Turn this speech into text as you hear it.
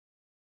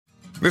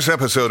This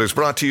episode is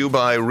brought to you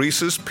by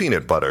Reese's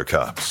Peanut Butter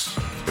Cups.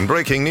 In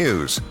breaking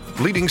news,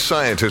 leading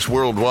scientists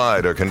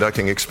worldwide are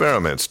conducting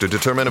experiments to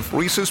determine if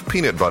Reese's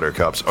Peanut Butter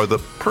Cups are the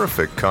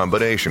perfect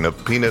combination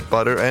of peanut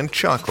butter and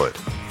chocolate.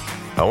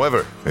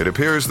 However, it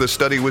appears the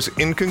study was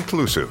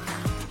inconclusive,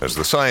 as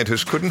the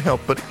scientists couldn't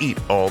help but eat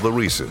all the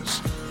Reese's.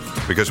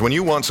 Because when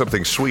you want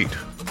something sweet,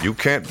 you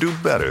can't do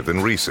better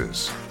than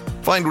Reese's.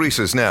 Find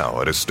Reese's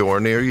now at a store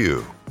near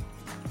you.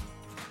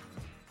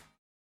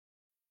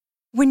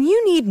 When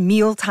you need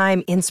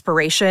mealtime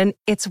inspiration,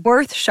 it's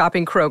worth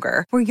shopping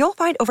Kroger, where you'll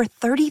find over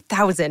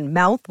 30,000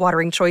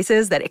 mouth-watering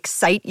choices that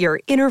excite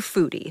your inner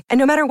foodie. And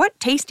no matter what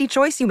tasty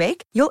choice you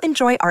make, you'll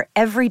enjoy our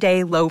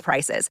everyday low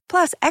prices,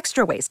 plus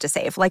extra ways to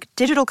save, like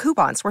digital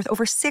coupons worth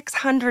over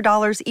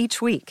 $600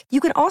 each week. You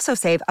can also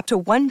save up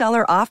to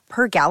 $1 off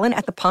per gallon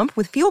at the pump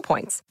with fuel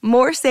points.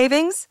 More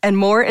savings and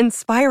more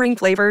inspiring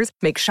flavors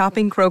make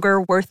shopping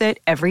Kroger worth it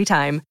every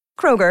time.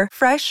 Kroger,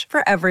 fresh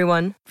for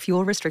everyone.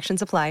 Fuel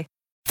restrictions apply.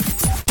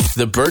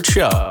 The Burt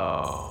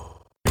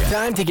Show.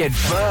 Time to get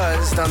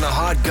buzzed on the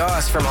hot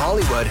goss from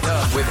Hollywood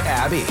with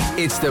Abby.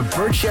 It's the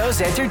Burt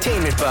Show's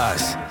entertainment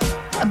buzz.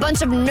 A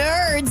bunch of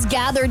nerds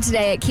gathered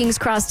today at King's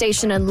Cross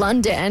Station in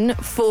London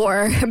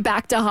for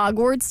Back to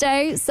Hogwarts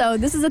Day. So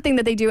this is a thing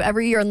that they do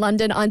every year in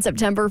London on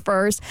September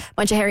 1st. A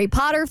bunch of Harry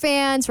Potter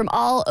fans from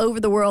all over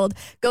the world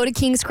go to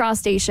King's Cross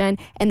Station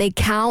and they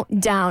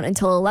count down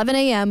until 11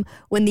 a.m.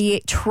 when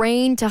the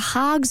train to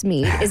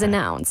Hogsmeade is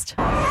announced.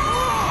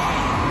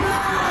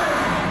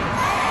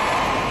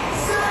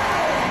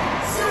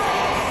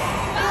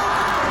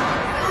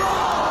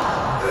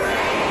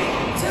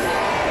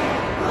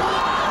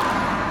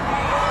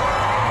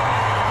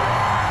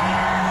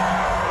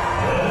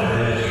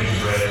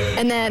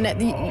 And then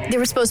there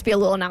was supposed to be a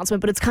little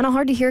announcement, but it's kind of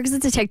hard to hear because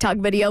it's a TikTok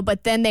video.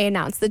 But then they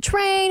announce the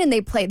train and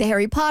they play the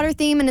Harry Potter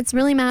theme and it's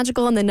really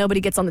magical. And then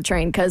nobody gets on the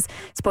train because,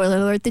 spoiler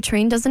alert, the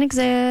train doesn't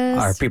exist.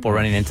 Are people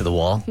running into the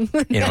wall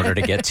in order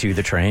to get to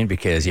the train?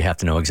 Because you have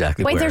to know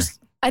exactly where.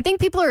 I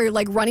think people are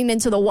like running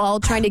into the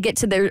wall trying to get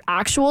to their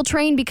actual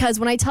train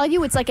because when I tell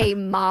you it's like a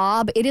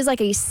mob, it is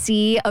like a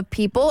sea of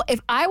people. If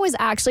I was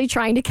actually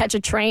trying to catch a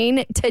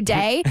train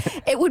today,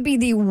 it would be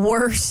the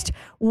worst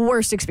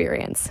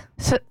experience.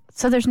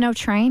 So there's no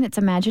train? It's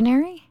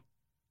imaginary?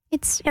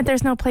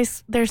 There's no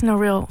place, there's no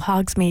real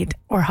Hogsmeade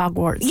or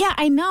Hogwarts. Yeah,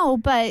 I know,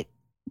 but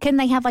can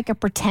they have like a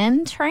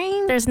pretend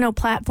train? There's no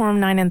platform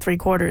 9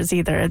 3/4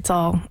 either. It's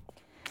all...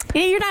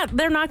 Yeah,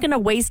 they're not going to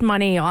waste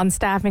money on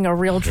staffing a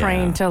real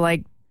train to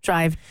like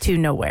drive to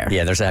nowhere.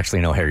 Yeah, there's actually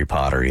no Harry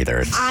Potter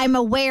either. I'm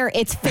aware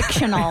it's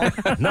fictional.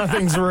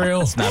 Nothing's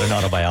real. It's not an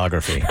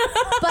autobiography.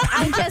 But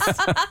I'm just...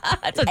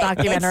 It's a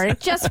documentary.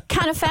 It's just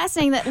kind of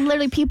fascinating that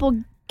literally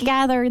people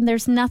gather and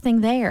there's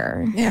nothing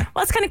there. Yeah.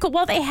 Well, it's kind of cool.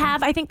 Well,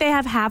 I think they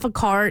have half a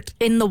cart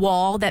in the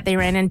wall that they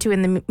ran into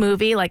in the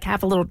movie, like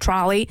half a little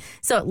trolley.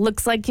 So it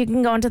looks like you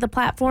can go onto the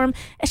platform.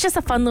 It's just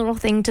a fun little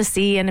thing to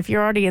see. And if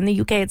you're already in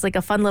the UK, it's like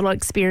a fun little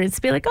experience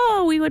to be like,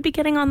 oh, we would be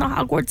getting on the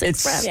Hogwarts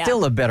Express. It's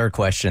still a better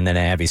question than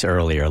Abby's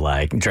earlier,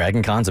 like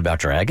Dragon Con's about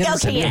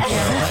dragons. Okay,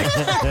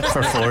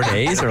 For 4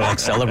 days or like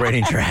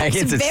celebrating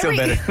dragons. It's still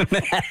better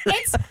than that.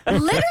 It's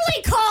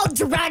literally called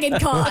Dragon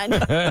Con.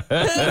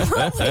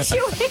 What would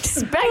you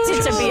expect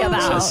it to be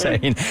about? Just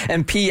saying.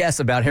 And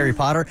P.S. about Harry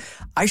Potter.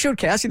 I showed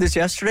Cassie this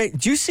yesterday.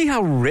 Do you see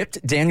how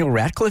ripped Daniel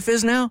Radcliffe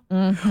is now?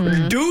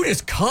 Mm-hmm. Dude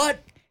is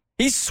cut.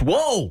 He's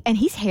swole. And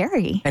he's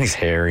hairy.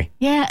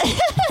 Yeah.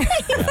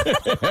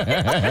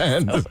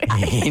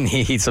 He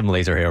needs some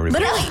laser hair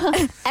removal.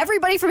 Literally,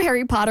 everybody from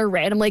Harry Potter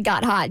randomly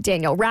got hot.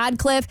 Daniel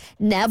Radcliffe,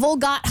 Neville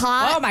got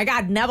hot. Oh my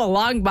God, Neville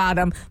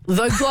Longbottom.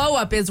 The glow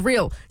up is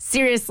real.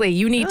 Seriously,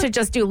 you need to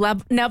just do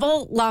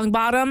Neville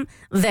Longbottom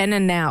then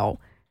and now.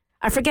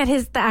 I forget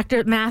the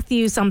actor,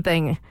 Matthew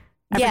something.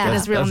 I forget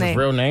his real name. His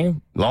real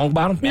name?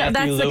 Longbottom? No,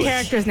 that's the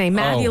character's name.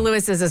 Matthew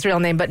Lewis is his real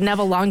name, but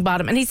Neville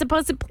Longbottom. And he's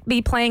supposed to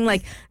be playing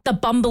like the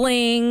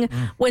bumbling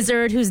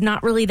wizard who's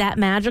not really that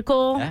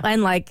magical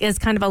and like is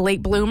kind of a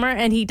late bloomer.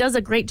 And he does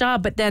a great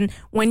job. But then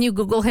when you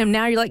Google him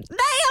now, you're like,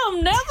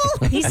 damn,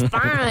 Neville, he's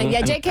fine.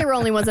 Yeah, J.K.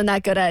 Rowling wasn't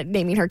that good at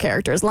naming her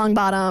characters.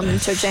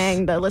 Longbottom, Cho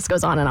Chang, the list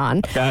goes on and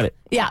on. Got it.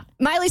 Yeah.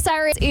 Miley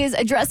Cyrus is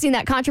addressing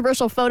that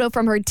controversial photo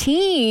from her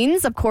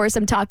teens. Of course,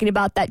 I'm talking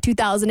about that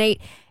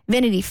 2008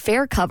 Vanity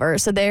Fair cover.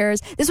 So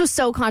this was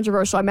so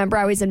controversial. I remember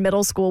I was in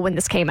middle school when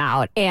this came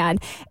out,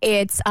 and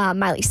it's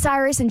Miley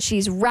Cyrus, and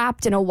she's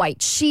wrapped in a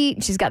white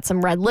sheet. She's got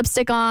some red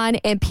lipstick on,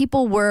 and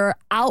people were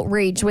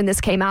outraged when this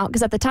came out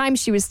because at the time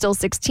she was still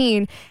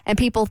 16, and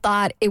people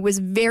thought it was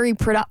very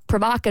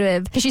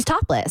provocative Because she's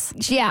topless.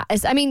 Yeah,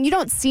 I mean, you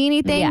don't see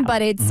anything,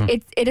 but it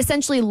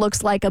essentially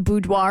looks like a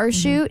boudoir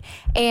shoot.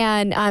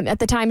 And at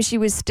the time, she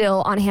was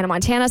still on Hannah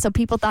Montana, so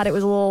people thought it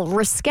was a little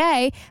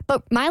risque.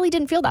 But Miley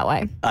didn't feel that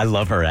way. I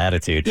love her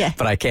attitude,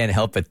 but I can't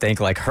help but think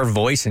like her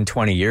voice in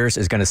 20 years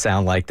is going to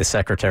sound like the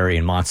secretary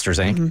in Monsters,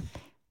 Inc.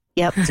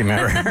 Yep. Do you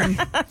remember?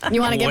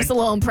 You want to give us a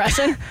little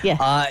impression?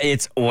 Yeah.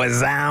 It's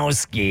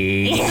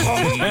Wazowski.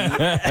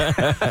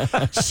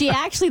 She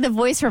actually, the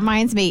voice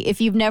reminds me,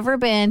 if you've never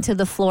been to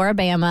the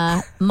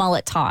Floribama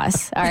mullet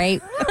toss, all right?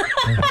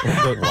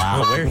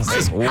 Wow. Where is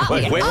this?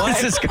 Wait,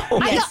 what's this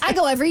going? I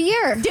go every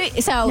year.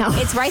 So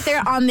it's right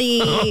there on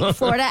the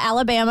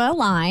Florida-Alabama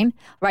line,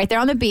 right there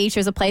on the beach.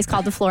 There's a place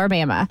called the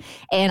Floribama.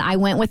 And I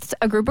went with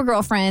a group of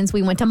girlfriends.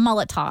 We went to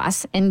mullet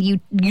toss, and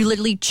you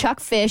literally chuck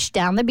fish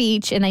down the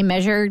beach, and they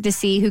measure to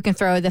see who can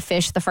throw the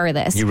fish the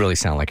furthest. You really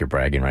sound like you're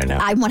bragging right now.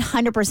 I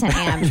 100%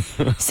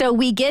 am. So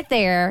we get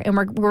there, and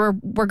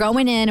we're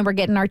going in, and we're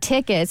getting our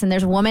tickets, and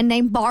there's a woman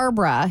named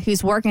Barbara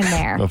who's working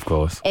there. Of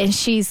course. And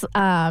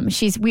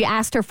we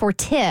asked her for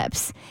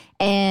tips,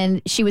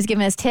 and she was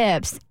giving us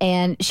tips,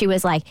 and she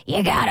was like,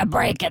 "You gotta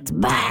break its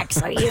back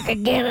so you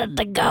can get it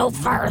to go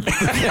further."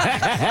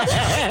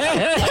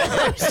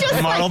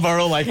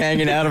 Marlboro like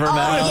hanging out of her Oh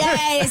mouth.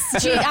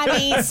 yes, she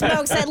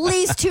smokes at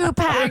least 2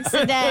 packs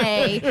a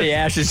day. The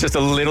ash is just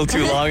a little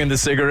too long in the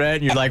cigarette,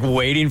 and you're like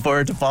waiting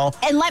for it to fall.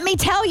 And let me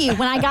tell you,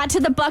 when I got to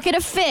the bucket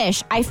of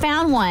fish, I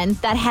found one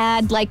that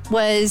had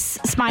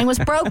spine was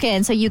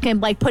broken, so you can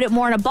put it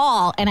more in a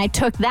ball. And I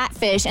took that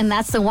fish, and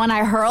that's the one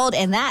I hurled,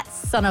 and that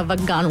son of a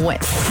gun went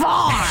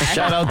far.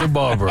 Shout out to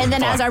Barbara. And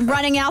then as I'm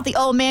running out, the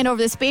old man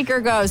over the speaker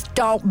goes,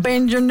 "Don't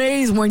bend your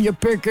knees when you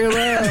pick it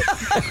up."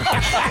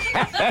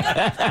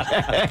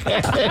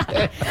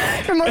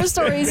 For more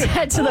stories,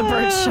 head to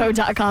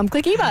thebirdshow.com.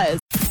 Click eBuzz.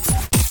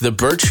 The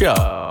Burt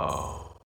Show.